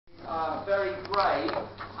brave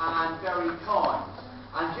and very kind.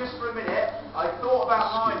 And just for a minute, I thought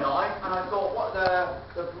about my life, and I thought what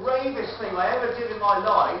the bravest thing I ever did in my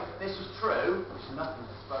life, this is true, which is nothing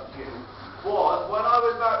about you, was when I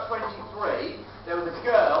was about 23, there was a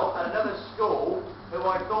girl at another school who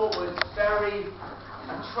I thought was very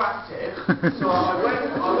attractive. So I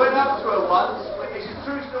went up to her once, it's a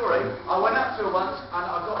true story, I went up to her once and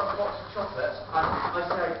I got her a box of chocolates, and I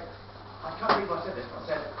said, I can't believe I said this, but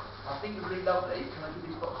I said, I think you're really lovely, can I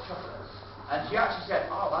give you these box of chocolates? And she actually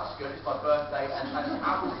said, oh, that's good, it's my birthday, and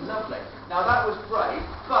that was lovely. Now that was brave,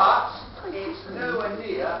 but it's nowhere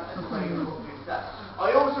near as brave as what we do today.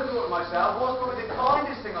 I also thought to myself, what's probably the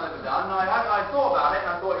kindest thing I've ever done? And I thought about it,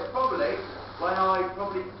 and I thought it's probably when I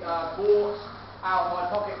bought out of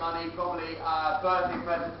my pocket money, probably a birthday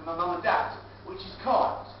present for my mum and dad, which is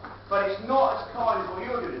kind. But it's not as kind as what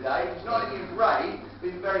you're doing today. It's not only being brave,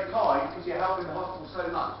 being very kind, because you're helping the hospital so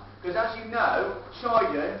much. Because as you know,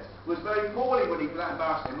 Chyden was very poorly when he, without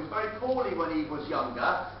embarrassing him, was very poorly when he was younger,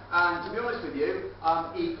 and to be honest with you,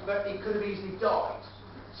 he could have easily died.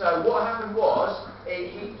 So what happened was,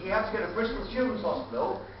 he had to go to Bristol Children's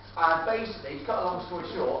Hospital, and basically, to cut a long story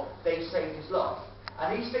short, they saved his life.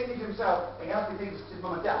 And he's thinking to himself, he has to think to his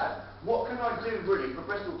mum and dad, what can I do really for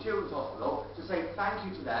Bristol Children's Hospital to say thank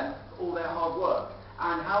you to them for all their hard work?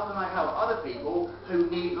 And how can I help other people who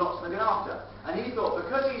need lots of looking after? And he thought,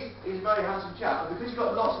 because he's a very handsome chap, and because he's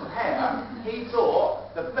got lots of hair, he thought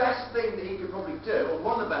the best thing that he could probably do, or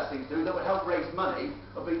one of the best things to do that would help raise money,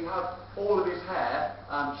 would be to have all of his hair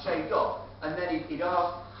shaved off. And then he'd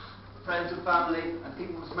ask friends and family and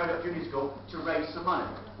people from Smedley Junior School to raise some money.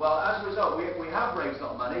 Well, as a result, we have raised a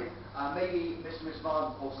lot of money. Maybe Mr. and Miss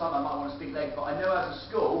Martin or someone might want to speak later, but I know as a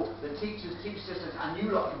school, the teachers, teacher assistants, and you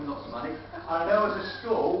lot give lots of money. And I know as a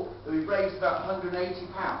school that we've raised about £180.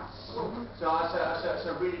 So that's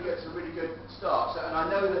a really good start. So, and I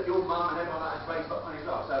know that your mum and everyone like that has raised a lot of money as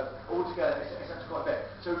well. So altogether, it's actually quite a bit.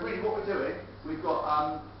 So really, what we're doing, we've got.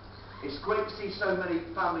 It's great to see so many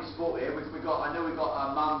family support here. I know we've got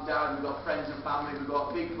mum, dad, we've got friends and family, we've got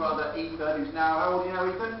big brother Ethan, who's now, how old are you now,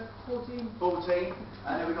 Ethan? 14.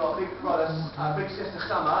 And then we've got a big brother, big sister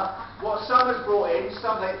Summer. What Summer's brought in,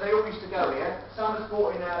 they all used to go here, Summer's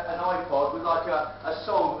brought in an iPod with like a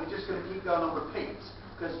song that we're just going to keep going on repeat.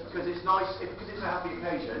 Because it's nice, because it's a happy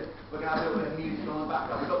occasion, we're going to have a little bit of music on the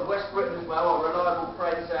background. We've got the West Britain as well, our reliable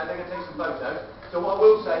friends there, they're going to take some photos. So what I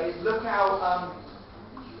will say is look out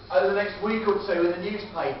over the next week or two in the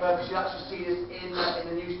newspaper, because you'll actually see this in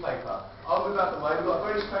the newspaper. I'll move out the way. We've got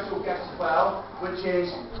a very special guest as well, which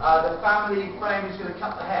is the family friend who's going to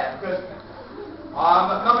cut the hair. Because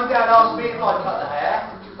mum and dad asked me if I'd cut the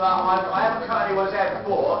hair, but I haven't cut anyone's hair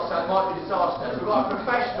before, so it might be a disaster. So we've got a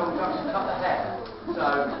professional who actually cut the hair.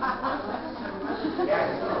 So,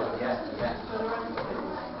 yes.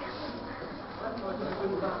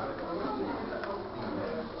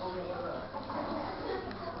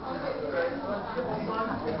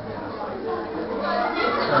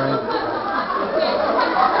 Sorry.